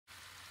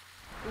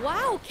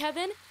Wow,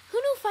 Kevin. Who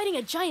knew fighting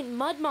a giant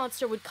mud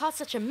monster would cause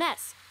such a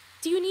mess?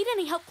 Do you need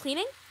any help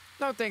cleaning?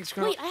 No, thanks,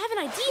 Gretel. Wait, I have an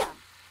idea.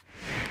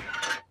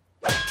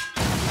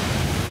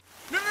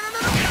 No!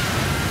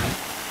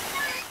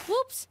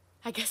 Whoops.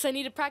 I guess I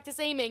need to practice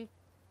aiming.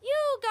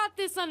 You got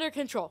this under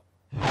control.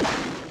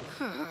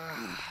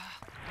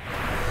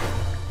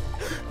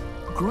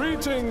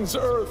 Greetings,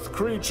 Earth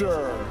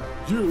creature.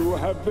 You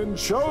have been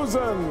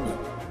chosen.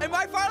 Am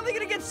I finally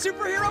gonna get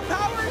superhero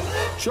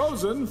powers?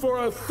 Chosen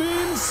for a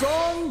theme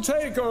song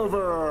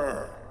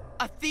takeover.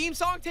 A theme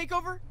song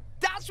takeover?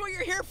 That's what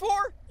you're here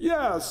for?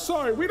 Yeah,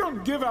 sorry, we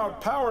don't give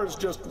out powers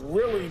just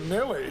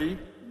willy-nilly.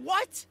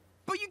 What?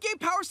 But you gave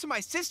powers to my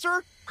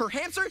sister, her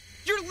hamster.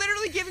 You're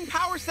literally giving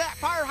powers to that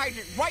fire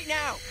hydrant right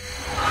now.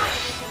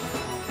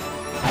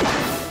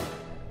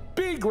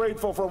 Be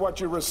grateful for what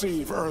you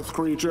receive, Earth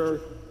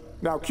creature.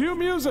 Now cue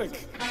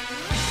music.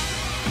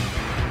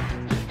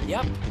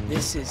 Yep,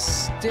 this is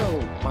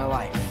still my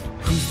life.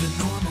 Who's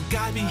the normal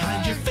guy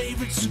behind your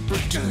favorite super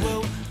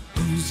duo?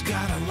 Who's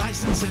got a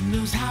license and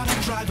knows how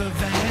to drive a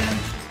van?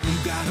 Who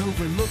got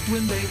overlooked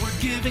when they were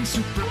giving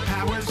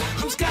superpowers?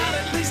 Who's got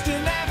at least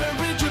an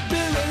average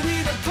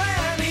ability to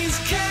plan? He's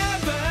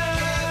Kevin.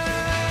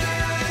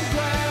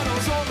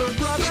 Gretel's older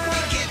brother. If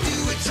we can't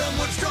do it,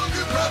 someone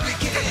stronger probably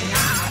can.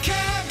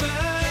 Kevin.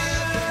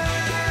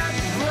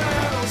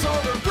 Gretel's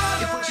older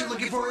brother. If what you're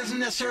looking for isn't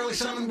necessarily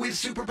someone with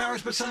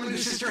superpowers, but someone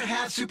whose sister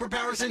has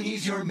superpowers, and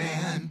he's your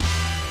man.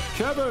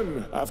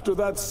 Kevin, after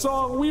that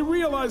song, we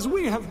realize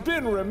we have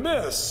been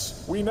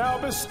remiss. We now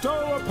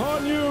bestow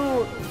upon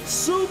you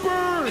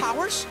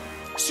Powers?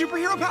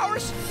 Superhero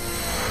powers?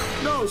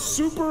 No,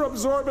 super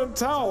absorbent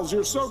towels.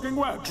 You're soaking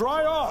wet.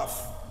 Dry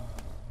off.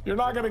 You're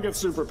not gonna get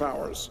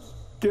superpowers.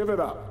 Give it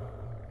up.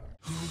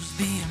 Who's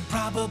the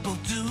improbable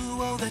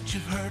duo that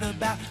you've heard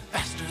about?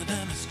 Faster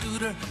than a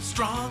scooter,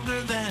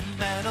 stronger than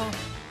metal.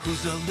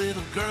 Who's a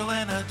little girl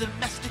and a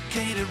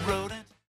domesticated rodent?